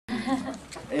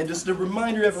And just a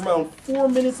reminder, you have around 4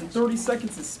 minutes and 30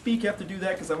 seconds to speak. You have to do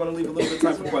that because I want to leave a little bit of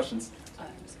time for questions.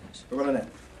 What about that?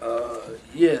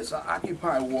 Yes,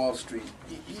 Occupy Wall Street.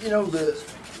 You know,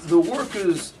 the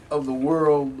workers of the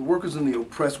world, the workers in the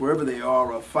oppressed, wherever they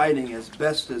are fighting as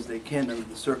best as they can under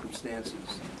the circumstances.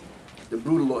 The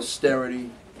brutal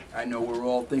austerity. I know we're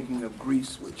all thinking of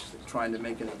Greece, which they're trying to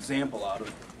make an example out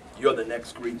of. You're the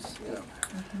next Greece, you know.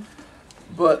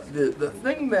 But the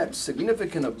thing that's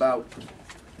significant about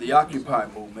the Occupy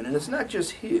movement, and it's not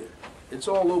just here, it's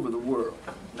all over the world.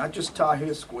 Not just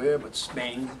Tahrir Square, but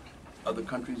Spain, other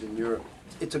countries in Europe.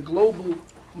 It's a global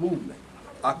movement.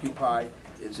 Occupy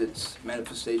is its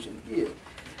manifestation here.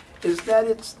 Is that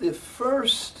it's the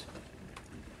first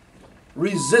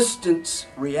resistance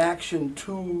reaction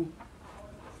to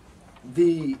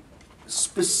the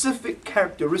specific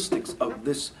characteristics of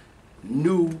this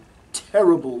new,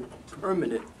 terrible,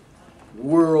 permanent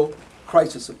world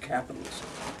crisis of capitalism.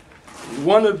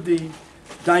 One of the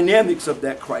dynamics of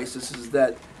that crisis is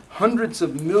that hundreds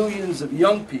of millions of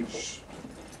young people,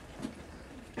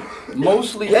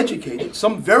 mostly educated,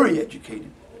 some very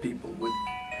educated people with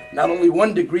not only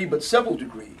one degree but several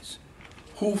degrees,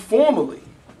 who formerly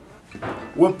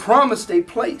were promised a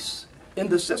place in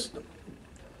the system,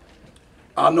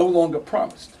 are no longer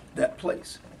promised that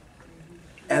place.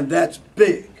 And that's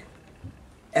big.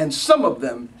 And some of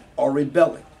them are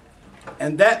rebelling.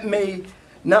 And that may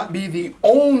not be the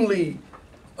only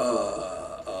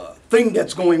thing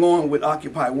that's going on with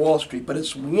Occupy Wall Street, but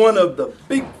it's one of the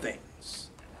big things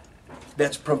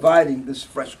that's providing this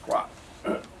fresh crop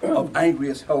of angry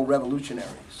as hell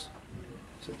revolutionaries.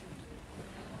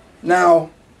 Now,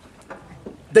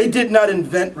 they did not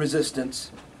invent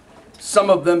resistance. Some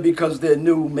of them, because they're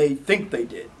new, may think they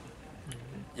did.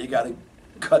 You got to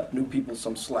cut new people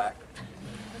some slack.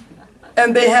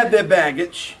 And they have their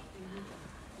baggage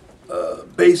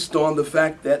based on the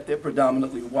fact that they're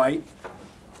predominantly white.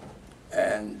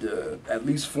 And at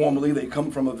least formally, they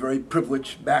come from a very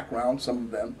privileged background, some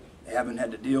of them. They haven't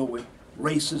had to deal with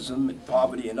racism and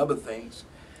poverty and other things.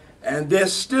 And they're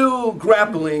still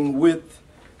grappling with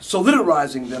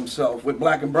solidarizing themselves with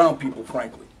black and brown people,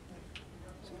 frankly.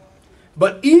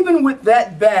 But even with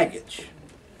that baggage,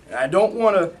 and I don't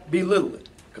want to belittle it,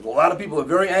 because a lot of people are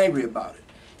very angry about it,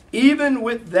 even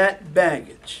with that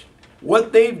baggage,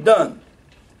 what they've done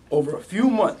over a few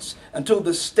months until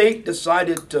the state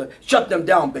decided to shut them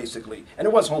down, basically, and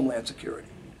it was Homeland Security.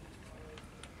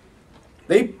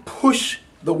 They push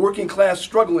the working class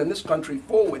struggle in this country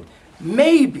forward,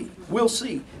 maybe, we'll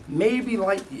see, maybe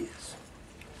light years.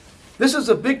 This is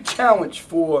a big challenge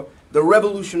for the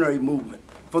revolutionary movement,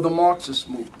 for the Marxist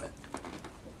movement.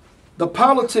 The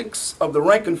politics of the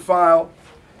rank and file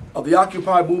of the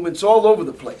Occupy movement's all over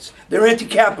the place. They're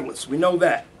anti-capitalists, we know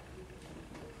that.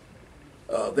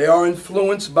 They are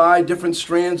influenced by different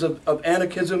strands of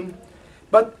anarchism,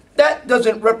 but that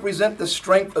doesn't represent the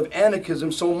strength of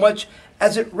anarchism so much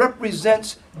as it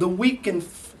represents the weak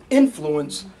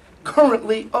influence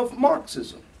currently of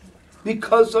Marxism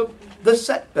because of the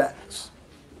setbacks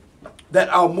that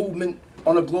our movement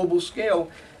on a global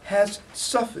scale has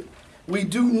suffered. We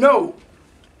do know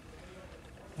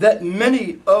that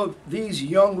many of these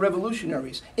young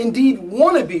revolutionaries indeed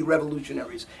want to be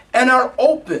revolutionaries and are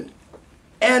open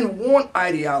and want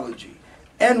ideology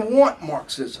and want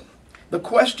Marxism. The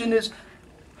question is,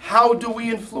 how do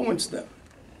we influence them?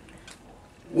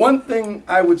 One thing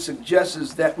I would suggest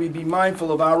is that we be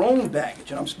mindful of our own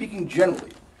baggage, and I'm speaking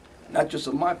generally, not just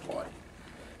of my party.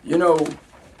 You know,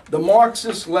 the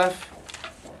Marxist left,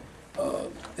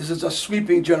 this is a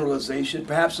sweeping generalization,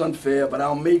 perhaps unfair, but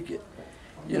I'll make it.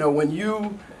 You know, when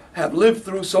you have lived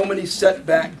through so many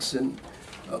setbacks and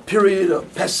a period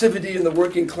of passivity in the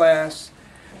working class,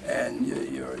 and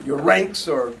your ranks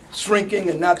are shrinking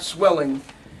and not swelling,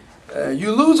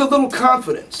 you lose a little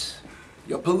confidence.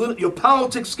 Your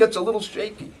politics gets a little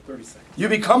shaky. You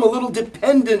become a little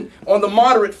dependent on the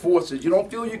moderate forces. You don't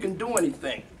feel you can do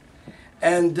anything.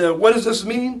 And what does this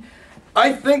mean?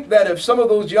 I think that if some of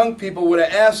those young people would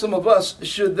have asked some of us,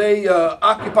 should they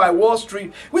occupy Wall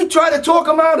Street, we'd try to talk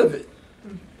them out of it.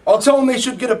 Or tell them they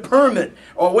should get a permit,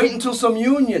 or wait until some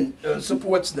union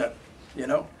supports them, you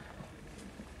know.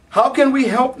 How can we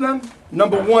help them?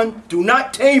 Number one, do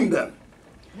not tame them.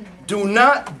 Do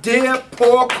not dare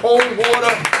pour cold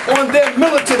water on their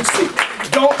militancy.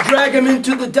 Don't drag them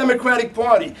into the Democratic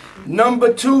Party.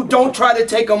 Number two, don't try to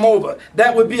take them over.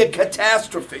 That would be a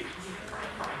catastrophe.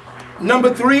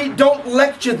 Number three, don't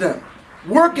lecture them.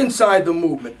 work inside the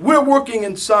movement. We're working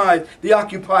inside the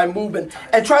Occupy movement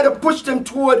and try to push them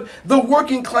toward the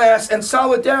working class and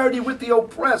solidarity with the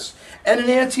oppressed and an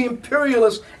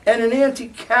anti-imperialist and an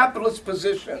anti-capitalist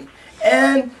position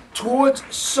and towards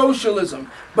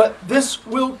socialism. But this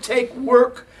will take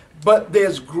work, but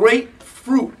there's great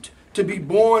fruit to be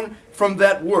born from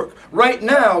that work. Right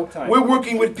now, we're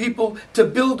working with people to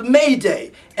build May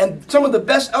Day. And some of the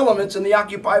best elements in the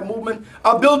Occupy movement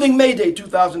are building May Day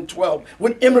 2012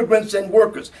 with immigrants and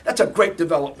workers. That's a great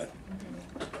development.